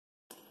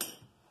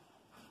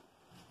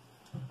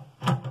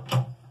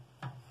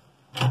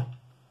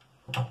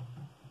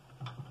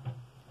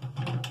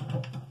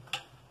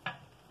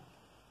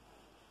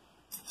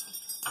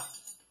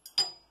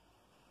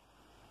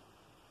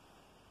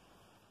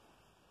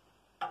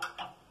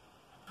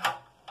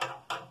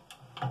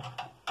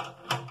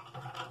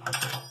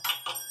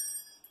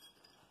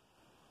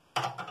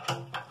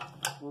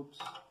Oops.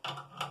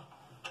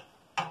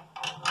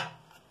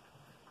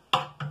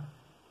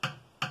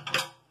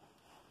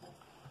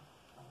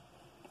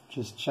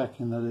 Just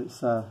checking that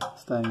it's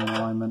staying in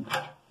alignment.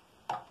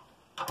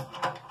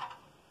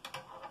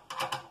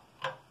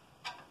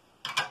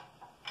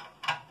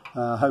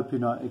 Hope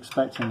you're not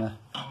expecting a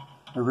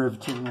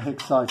riveting and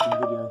exciting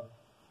video.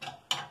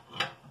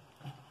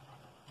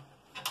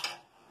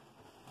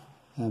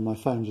 And my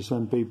phone just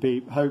went beep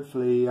beep.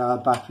 Hopefully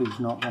battery's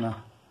not going to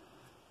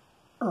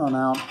run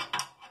out.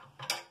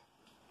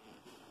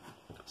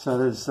 So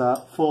there's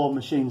 4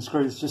 machine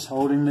screws just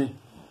holding the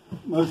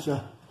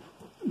motor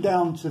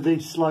down to the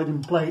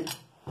sliding plate.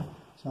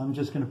 So I'm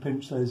just going to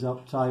pinch those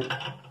up tight.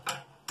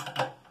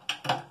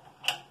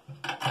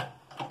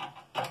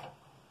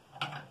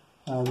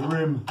 The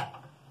rim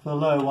for the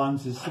lower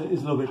ones is a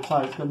little bit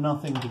tight. It's got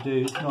nothing to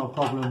do, it's not a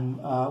problem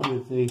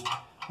with the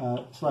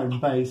sliding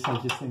base. I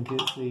just think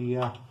it's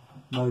the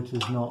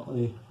motor's not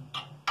the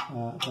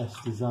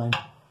best design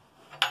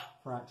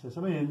for access.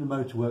 I mean, the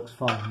motor works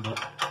fine,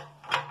 but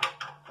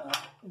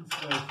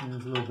installation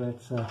is a little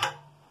bit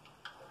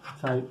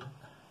tight.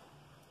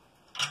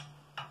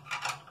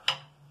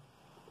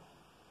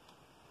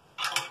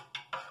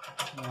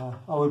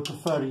 I would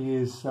prefer to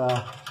use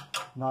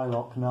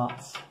nylock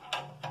nuts,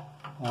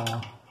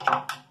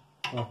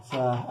 but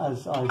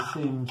as I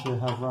seem to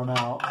have run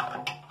out,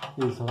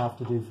 these will have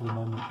to do for the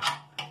moment.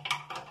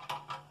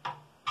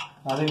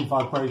 I think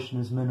vibration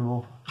is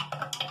minimal,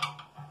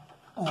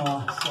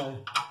 so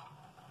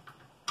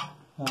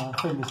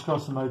fingers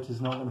crossed the motor's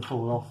not going to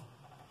fall off.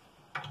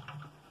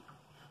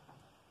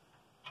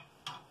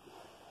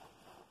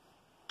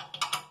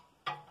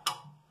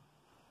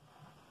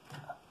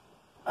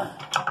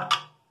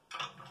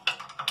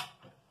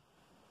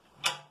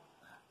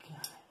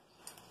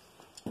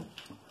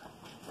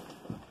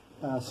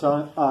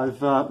 So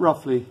I've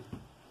roughly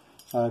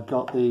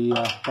got the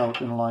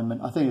belt in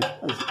alignment. I think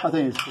it's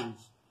pretty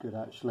good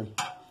actually.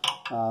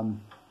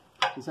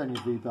 It's only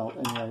a V-belt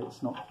anyway.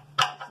 It's not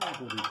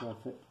going to be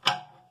perfect.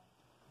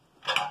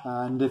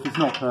 And if it's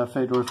not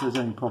perfect, or if there's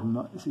any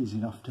problem, it's easy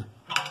enough to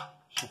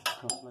shift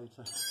across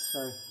later.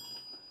 So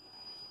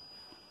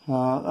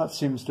that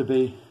seems to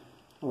be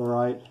all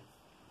right.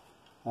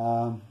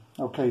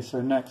 Okay,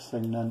 so next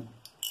thing then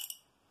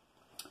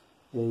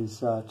is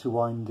to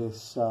wind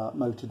this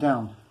motor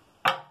down,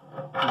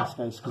 in this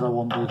case, because I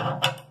want the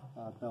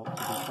belt to be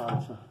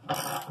tighter.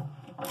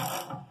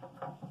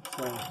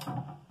 So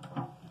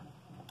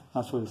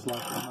that's what it's like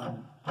at the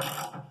moment. I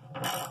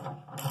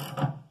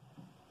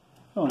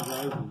don't want to go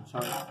overly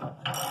tight,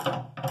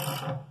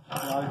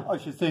 but I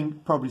should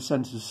think probably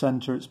centre to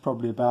centre it's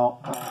probably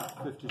about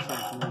 50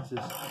 centimetres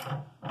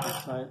or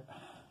so.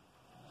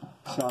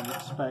 So I'm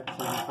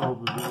expecting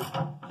probably,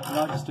 and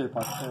I just do it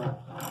by feel.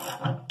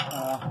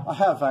 I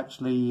have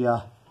actually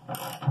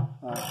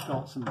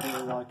got some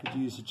gear that I could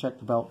use to check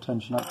the belt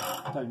tension.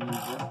 I don't use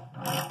it.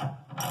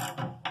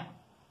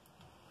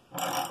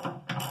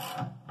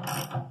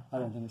 I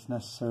don't think it's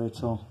necessary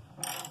at all.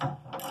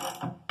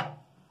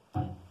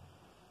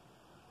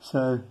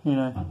 So, you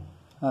know,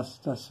 that's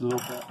a little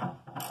bit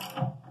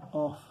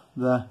off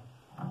there.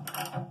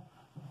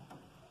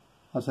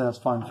 I'd say that's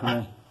fine for me.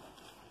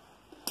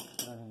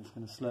 I don't think it's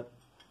going to slip.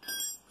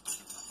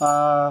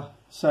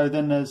 So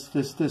then there's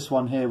this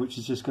one here, which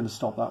is just going to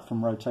stop that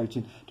from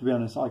rotating. To be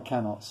honest, I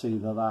cannot see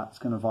that that's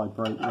going to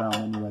vibrate around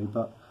anyway,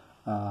 but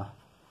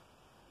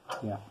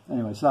yeah.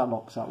 Anyway, so that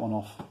locks that one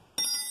off.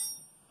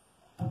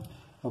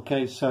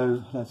 Okay,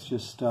 so let's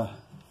just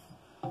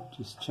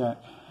check.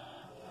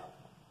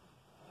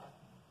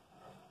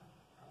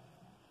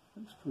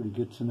 Looks pretty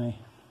good to me.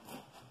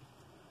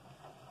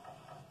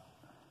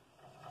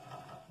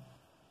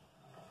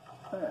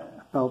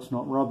 Belt's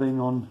not rubbing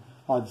on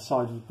either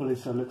side of the pulley,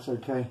 so it looks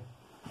okay.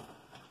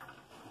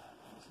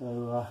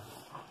 So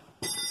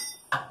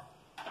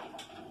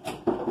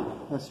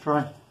let's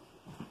try.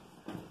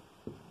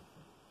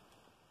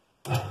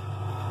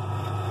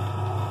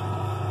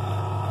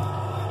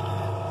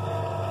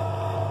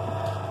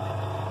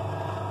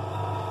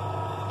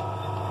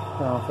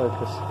 Now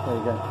focus. There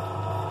you go.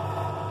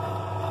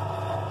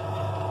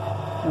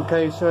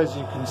 Okay, so as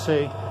you can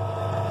see,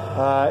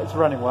 it's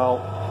running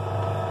well.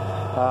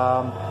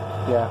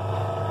 Yeah.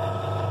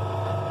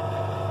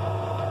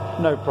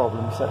 No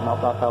problem setting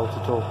up that belt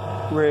at all.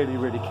 Really,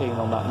 really keen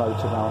on that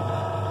motor mount,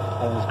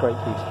 and it's a great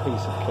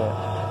piece of kit.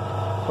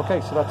 Okay,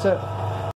 so that's it.